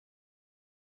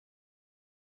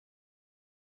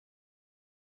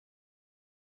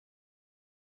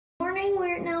morning,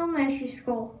 we're at elementary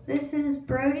school. This is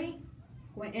Brody,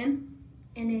 Quentin,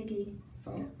 and Iggy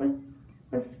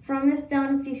with from Miss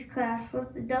Donafy's class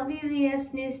with the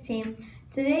WES news team.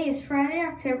 Today is Friday,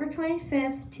 October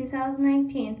 25th,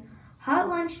 2019. Hot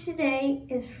lunch today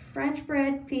is French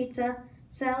bread, pizza,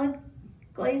 salad,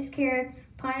 glazed carrots,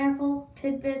 pineapple,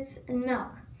 tidbits, and milk.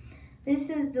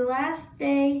 This is the last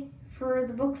day for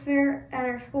the book fair at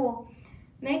our school.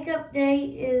 Makeup day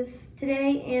is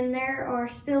today, and there are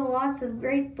still lots of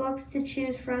great books to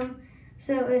choose from.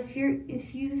 So if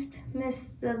you've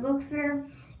missed the book fair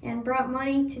and brought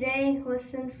money today,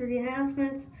 listen for the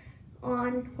announcements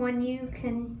on when you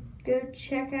can go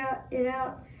check it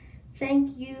out.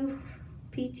 Thank you,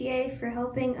 PTA, for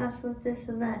helping us with this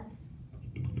event.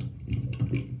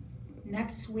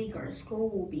 next week our school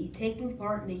will be taking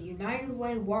part in the United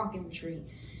Way walk-in tree.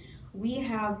 We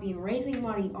have been raising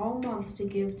money all month to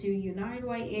give to United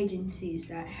Way agencies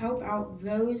that help out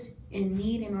those in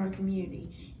need in our community.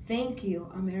 Thank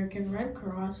you, American Red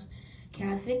Cross,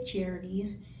 Catholic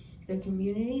Charities, the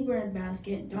Community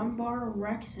Breadbasket, Dunbar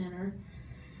Rec Center,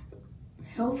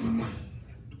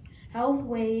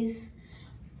 Healthways,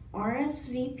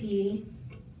 RSVP,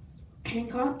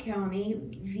 Hancock County,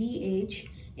 VH,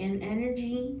 and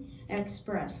Energy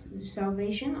Express, the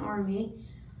Salvation Army,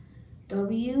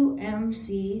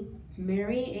 WMC,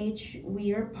 Mary H.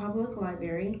 Weir Public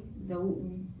Library, the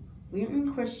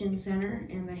Wheaton Christian Center,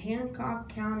 and the Hancock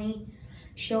County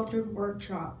Sheltered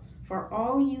Workshop for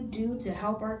all you do to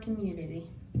help our community.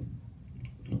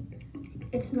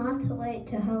 It's not too late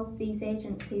to help these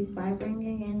agencies by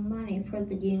bringing in money for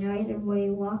the United Way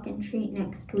walk and treat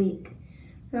next week.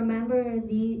 Remember,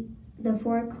 the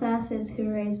 4 classes who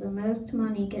raise the most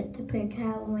money get to pick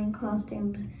Halloween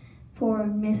costumes for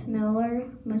Miss Miller,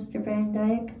 Mr. Van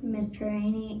Dyke, Mr.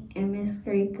 Rainey, and Miss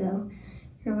Rico.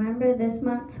 Remember, this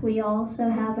month we also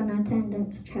have an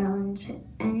attendance challenge.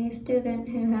 Any student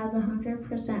who has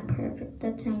 100% perfect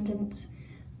attendance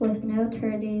with no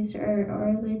tardies or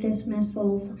early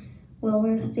dismissals will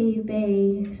receive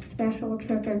a special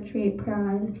trick-or-treat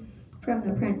prize from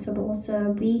the principal.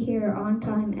 So be here on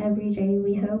time every day.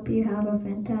 We hope you have a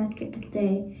fantastic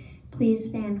day. Please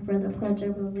stand for the Pledge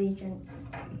of Allegiance.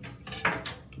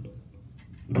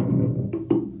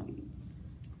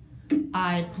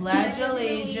 I pledge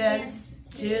allegiance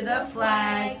to the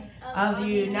flag of the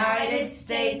United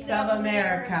States of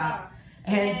America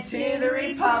and to the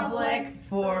republic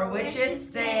for which it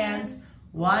stands,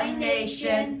 one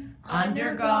nation,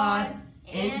 under God,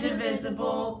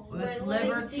 indivisible, with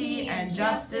liberty and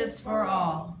justice for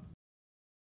all.